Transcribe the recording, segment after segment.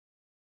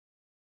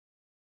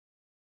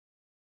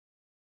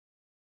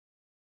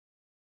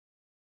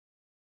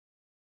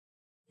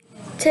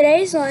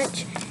Today's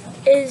lunch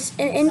is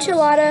an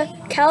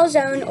enchilada,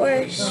 calzone, or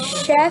a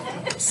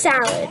chef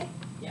salad.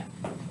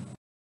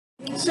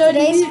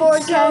 Today's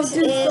forecast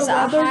is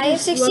a high of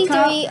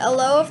 63, a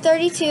low of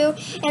 32,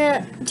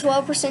 and a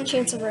 12%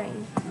 chance of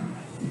rain.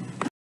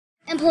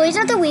 Employees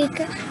of the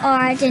week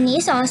are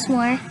Denise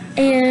Osmore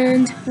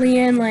And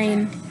Leanne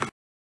Lane.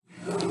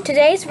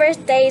 Today's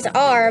birthdays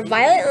are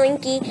Violet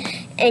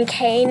Linky and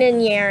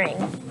Kanan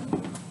Yaring.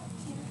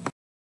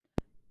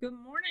 Good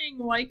morning,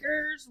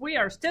 Lakers. We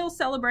are still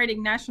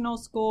celebrating National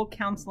School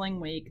Counseling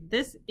Week.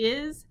 This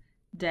is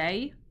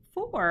day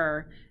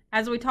 4.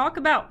 As we talk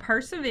about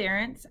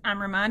perseverance,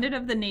 I'm reminded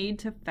of the need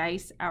to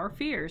face our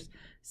fears.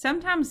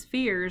 Sometimes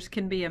fears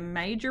can be a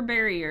major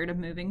barrier to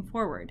moving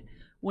forward.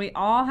 We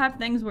all have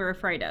things we're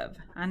afraid of.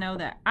 I know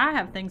that I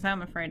have things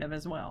I'm afraid of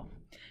as well.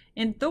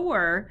 In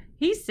Thor,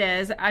 he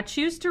says, I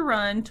choose to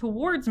run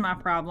towards my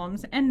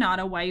problems and not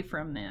away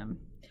from them.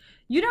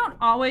 You don't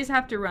always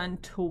have to run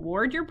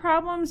toward your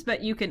problems,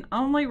 but you can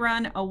only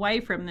run away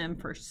from them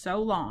for so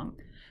long.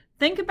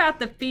 Think about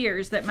the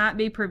fears that might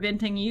be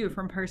preventing you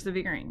from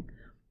persevering.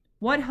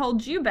 What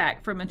holds you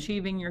back from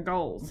achieving your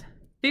goals?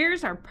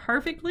 Fears are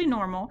perfectly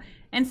normal,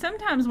 and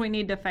sometimes we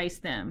need to face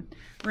them.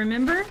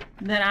 Remember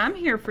that I'm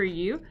here for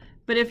you,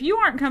 but if you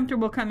aren't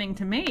comfortable coming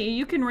to me,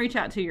 you can reach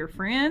out to your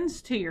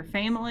friends, to your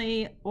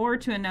family, or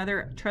to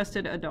another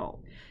trusted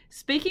adult.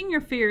 Speaking your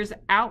fears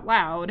out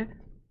loud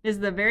is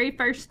the very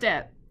first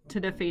step to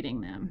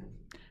defeating them.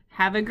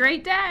 Have a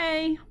great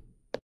day.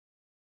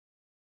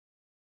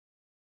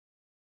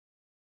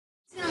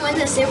 Who's going to win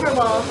the Super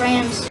Bowl?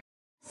 Rams.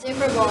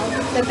 Super Bowl,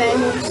 the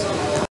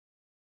Bengals.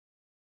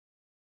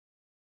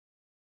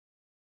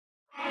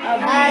 Of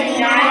the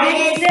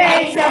United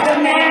States of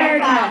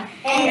America,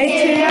 and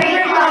to the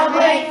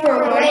republic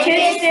for which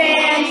it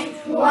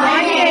stands,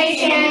 one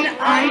nation,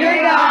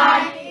 under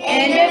God,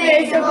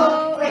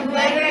 indivisible, with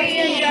liberty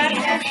and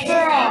justice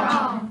for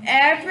all.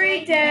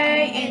 Every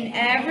day and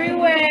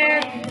everywhere,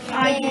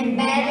 I am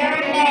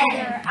better and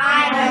better.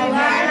 I'm a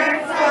learner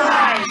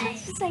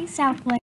for life. Southwood.